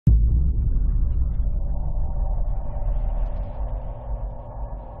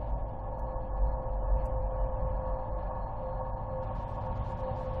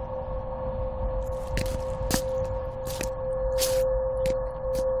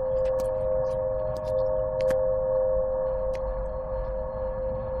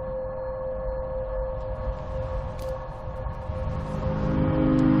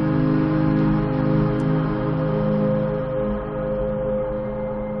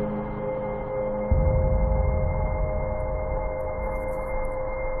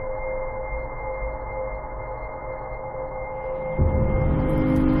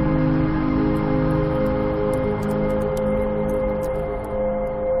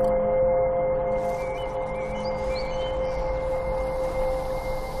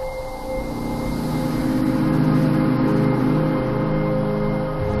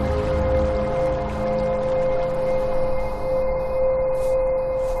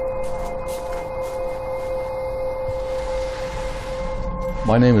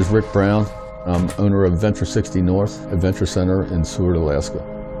My name is Rick Brown. I'm owner of Venture 60 North Adventure Center in Seward, Alaska.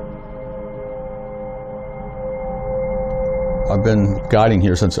 I've been guiding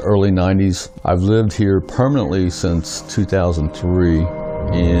here since the early 90s. I've lived here permanently since 2003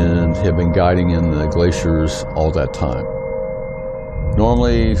 and have been guiding in the glaciers all that time.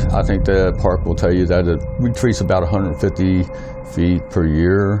 Normally, I think the park will tell you that it retreats about 150 feet per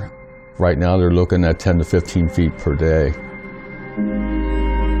year. Right now, they're looking at 10 to 15 feet per day.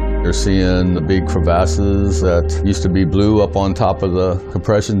 You're seeing the big crevasses that used to be blue up on top of the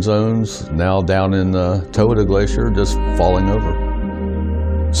compression zones, now down in the toe of the glacier, just falling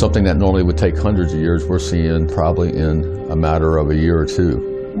over. Something that normally would take hundreds of years, we're seeing probably in a matter of a year or two.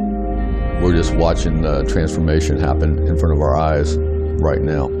 We're just watching the transformation happen in front of our eyes right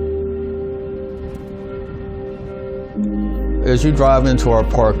now. As you drive into our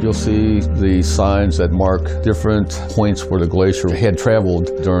park, you'll see the signs that mark different points where the glacier had traveled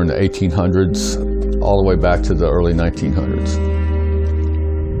during the 1800s all the way back to the early 1900s.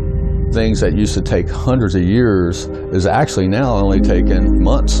 Things that used to take hundreds of years is actually now only taking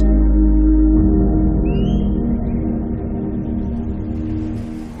months.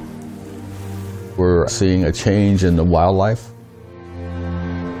 We're seeing a change in the wildlife.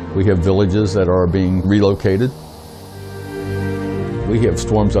 We have villages that are being relocated. We have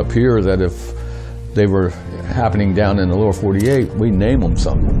storms up here that if they were happening down in the lower 48, we name them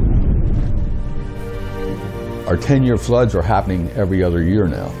something. Our 10-year floods are happening every other year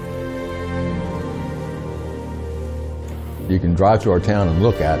now. You can drive through our town and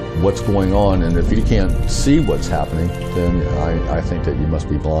look at what's going on, and if you can't see what's happening, then I think that you must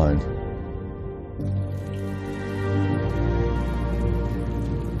be blind.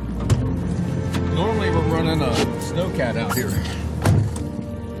 Normally we're running a snowcat out here.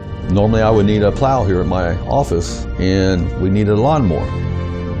 Normally I would need a plow here at my office, and we needed a lawnmower.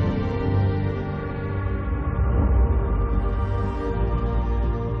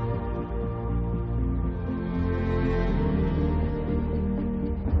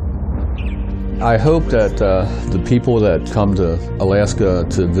 I hope that the people that come to Alaska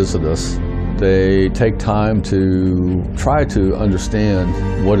to visit us, they take time to try to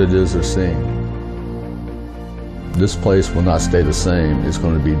understand what it is they're seeing. This place will not stay the same. It's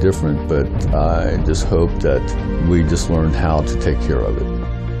going to be different, but I just hope that we just learn how to take care of it.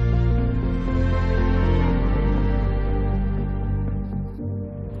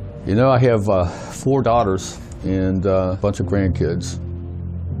 You know, I have 4 daughters and a bunch of grandkids.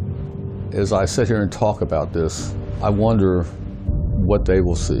 As I sit here and talk about this, I wonder what they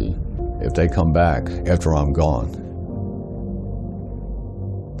will see if they come back after I'm gone.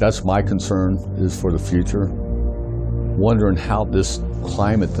 That's my concern, is for the future. Wondering how this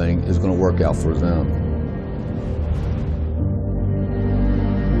climate thing is going to work out for them.